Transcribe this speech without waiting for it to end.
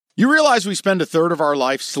You realize we spend a third of our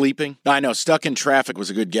life sleeping? I know, stuck in traffic was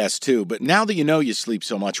a good guess too, but now that you know you sleep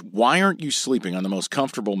so much, why aren't you sleeping on the most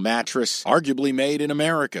comfortable mattress arguably made in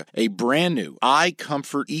America? A brand new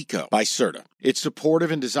iComfort Eco by Serta. It's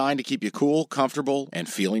supportive and designed to keep you cool, comfortable, and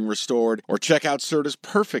feeling restored. Or check out Serta's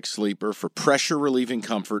Perfect Sleeper for pressure-relieving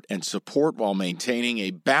comfort and support while maintaining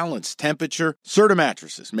a balanced temperature. Serta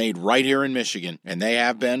mattresses made right here in Michigan, and they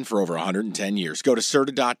have been for over 110 years. Go to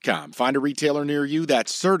Serta.com. Find a retailer near you.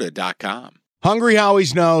 That's Serta.com. Hungry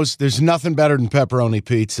Howie's knows there's nothing better than pepperoni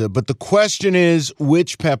pizza, but the question is,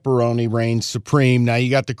 which pepperoni reigns supreme? Now,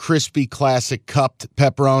 you got the crispy, classic cupped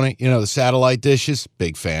pepperoni, the satellite dishes.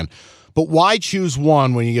 Big fan. But why choose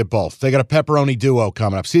one when you get both? They got a pepperoni duo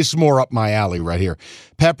coming up. See, this is more up my alley right here.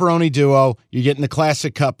 Pepperoni duo, you're getting the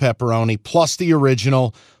classic cup pepperoni, plus the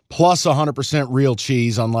original, plus 100% real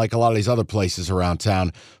cheese, unlike a lot of these other places around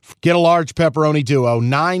town. Get a large pepperoni duo,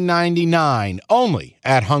 $9.99, only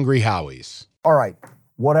at Hungry Howie's. All right,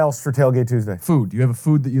 what else for Tailgate Tuesday? Food. Do you have a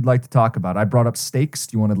food that you'd like to talk about? I brought up steaks.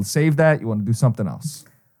 Do you want to save that? You want to do something else?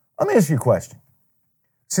 Let me ask you a question.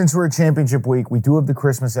 Since we're at championship week, we do have the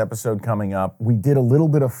Christmas episode coming up. We did a little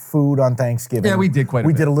bit of food on Thanksgiving. Yeah, we did quite a bit.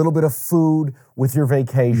 We did a little bit of food with your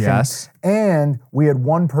vacation. Yes. And we had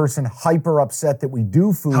one person hyper upset that we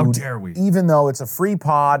do food. How dare we? Even though it's a free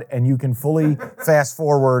pod and you can fully fast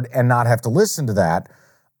forward and not have to listen to that.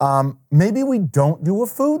 Maybe we don't do a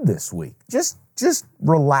food this week. Just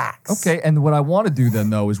relax. Okay, and what I want to do then,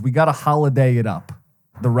 though, is we got to holiday it up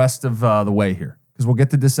the rest of the way here. Because we'll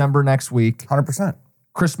get to December next week. 100%.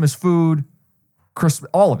 Christmas food,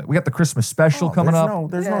 all of it. We got the Christmas special coming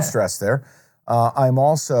up. There's no stress there.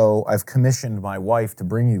 I've commissioned my wife to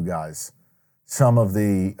bring you guys some of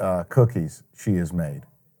the cookies she has made.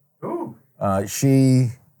 Ooh. She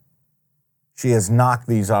has knocked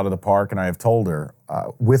these out of the park, and I have told her,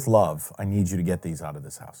 with love, I need you to get these out of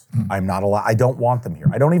this house. I'm not allowed. I don't want them here.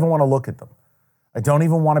 I don't even want to look at them. I don't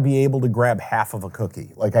even want to be able to grab half of a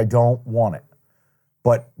cookie. I don't want it.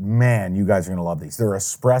 But man, you guys are going to love these. They're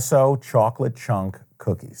espresso chocolate chunk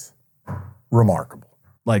cookies. Remarkable.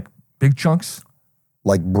 Like big chunks?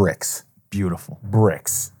 Like bricks. Beautiful.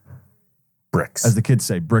 Bricks. As the kids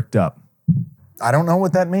say, bricked up. I don't know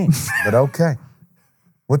what that means, but okay.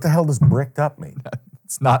 What the hell does bricked up mean?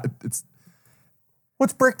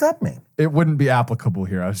 What's bricked up mean? It wouldn't be applicable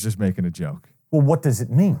here. I was just making a joke. Well, what does it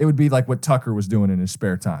mean? It would be like what Tucker was doing in his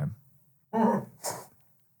spare time.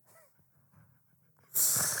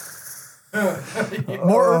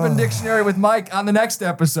 More Urban Dictionary with Mike on the next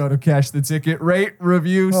episode of Cash the Ticket. Rate,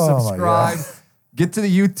 review, subscribe. Get to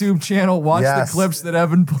the YouTube channel. Watch the clips that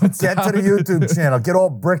Evan puts out. Get to the YouTube channel. Get all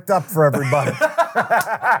bricked up for everybody.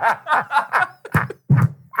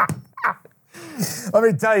 Let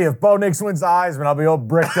me tell you, if Bo Nix wins the Heisman, I'll be all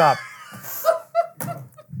bricked up.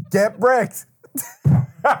 Get bricked.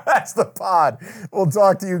 That's the pod. We'll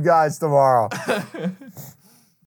talk to you guys tomorrow.